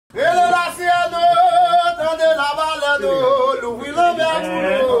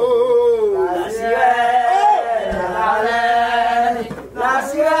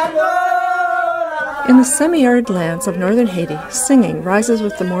In the semi-arid lands of northern Haiti, singing rises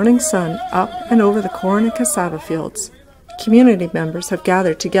with the morning sun up and over the corn and cassava fields. Community members have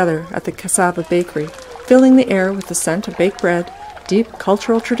gathered together at the cassava bakery, filling the air with the scent of baked bread, deep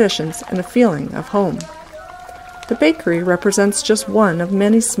cultural traditions, and a feeling of home. The bakery represents just one of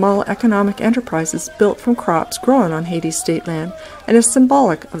many small economic enterprises built from crops grown on Haiti's state land and is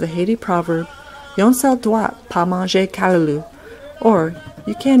symbolic of the Haiti proverb, "On seul doit pas manger callalou," or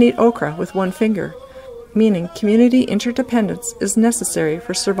 "You can't eat okra with one finger," meaning community interdependence is necessary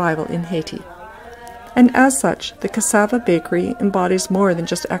for survival in Haiti. And as such, the cassava bakery embodies more than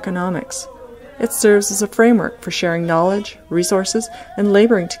just economics. It serves as a framework for sharing knowledge, resources, and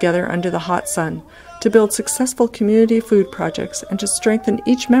laboring together under the hot sun to build successful community food projects and to strengthen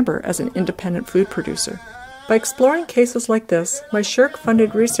each member as an independent food producer. By exploring cases like this, my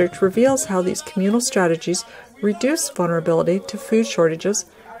SSHRC-funded research reveals how these communal strategies reduce vulnerability to food shortages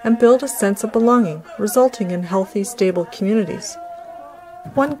and build a sense of belonging, resulting in healthy, stable communities.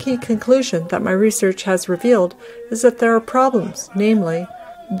 One key conclusion that my research has revealed is that there are problems, namely,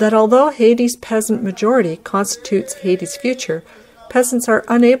 that although Haiti's peasant majority constitutes Haiti's future, peasants are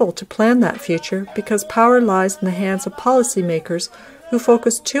unable to plan that future because power lies in the hands of policymakers who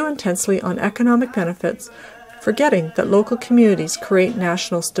focus too intensely on economic benefits, forgetting that local communities create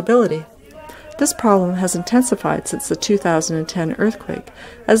national stability. This problem has intensified since the 2010 earthquake,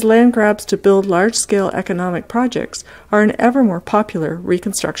 as land grabs to build large-scale economic projects are an ever more popular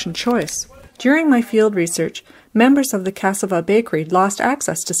reconstruction choice. During my field research, members of the cassava bakery lost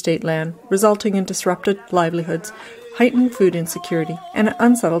access to state land, resulting in disrupted livelihoods, heightened food insecurity, and an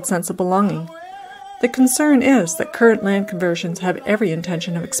unsettled sense of belonging. The concern is that current land conversions have every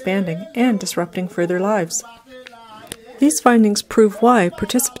intention of expanding and disrupting further lives. These findings prove why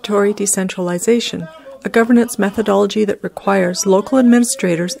participatory decentralization, a governance methodology that requires local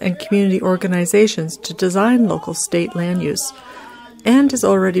administrators and community organizations to design local state land use, and is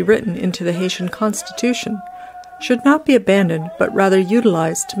already written into the Haitian Constitution, should not be abandoned but rather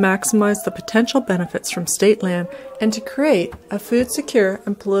utilized to maximize the potential benefits from state land and to create a food-secure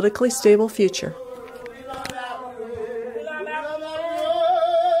and politically stable future.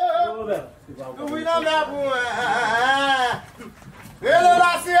 Ele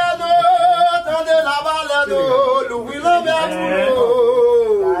nasceu, tende la balado.